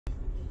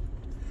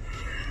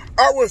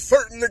I was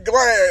certainly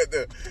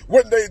glad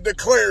when they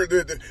declared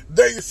it,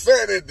 they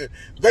said it,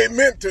 they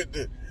meant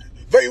it.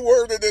 They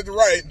worded it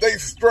right. They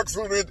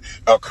structured it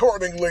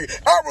accordingly.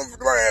 I was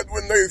glad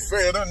when they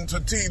said unto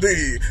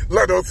TD,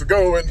 let us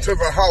go into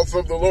the house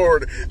of the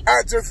Lord.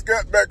 I just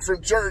got back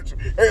from church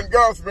and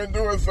God's been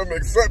doing some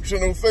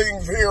exceptional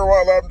things here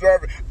while I'm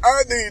driving.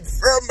 I need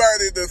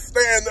somebody to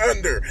stand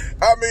under.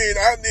 I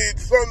need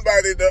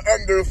somebody to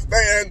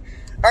understand.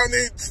 I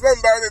need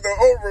somebody to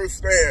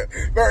overstand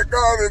that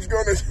God is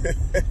going to...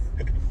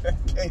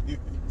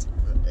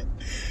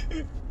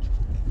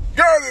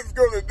 God is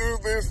going to do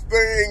this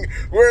thing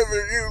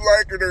whether you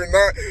like it or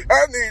not.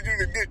 I need you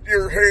to get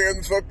your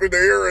hands up in the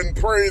air and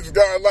praise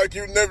God like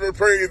you never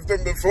praised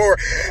him before.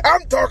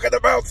 I'm talking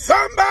about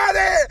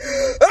somebody.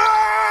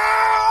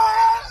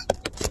 Ah!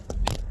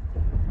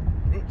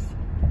 Oops.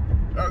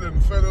 I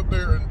didn't sit up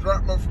there and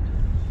drop my...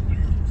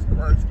 Jesus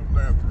Christ of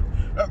Nazareth.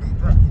 I didn't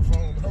drop the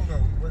phone. Hold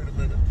on. Wait a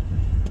minute.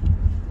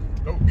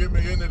 Don't give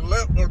me any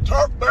lip or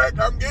talk back.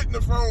 I'm getting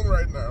the phone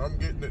right now. I'm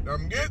getting it.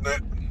 I'm getting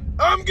it.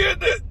 I'm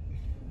getting it.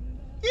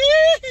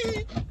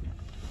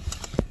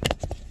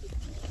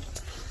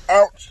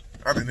 Ouch.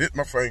 I didn't hit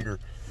my finger.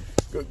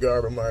 Good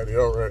God Almighty.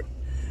 All right.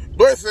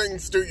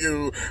 Blessings to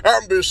you.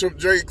 I'm Bishop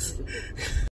Jakes.